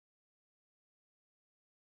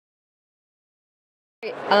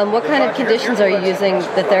What kind of conditions are you using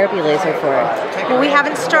the therapy laser for? Well, we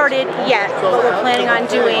haven't started yet, but we're planning on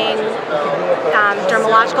doing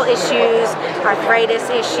dermatological issues, arthritis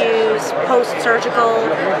issues, post-surgical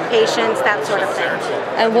patients, that sort of thing.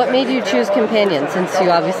 And what made you choose Companion, since you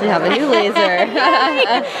obviously have a new laser?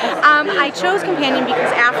 I chose Companion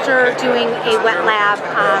because after doing a wet lab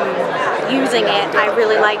using it, I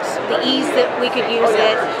really liked the ease that we could use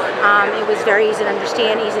it. It was very easy to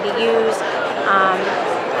understand, easy to use.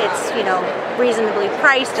 It's, reasonably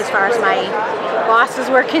priced as far as my bosses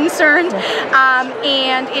were concerned,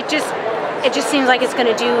 and it just seems like it's going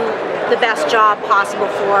to do the best job possible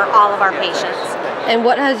for all of our patients. And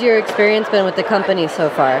what has your experience been with the company so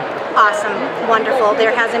far? Awesome, wonderful.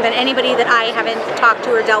 There hasn't been anybody that I haven't talked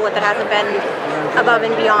to or dealt with that hasn't been above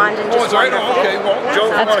and beyond and just wonderful.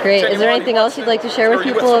 That's great. Is there anything else you'd like to share with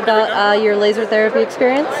people about your laser therapy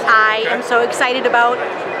experience? I am so excited about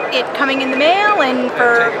it coming in the mail and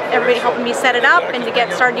for everybody helping me set it up and to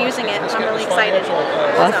get started using it. I'm really excited.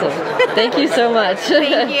 Awesome. Thank you so much.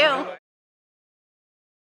 Thank you.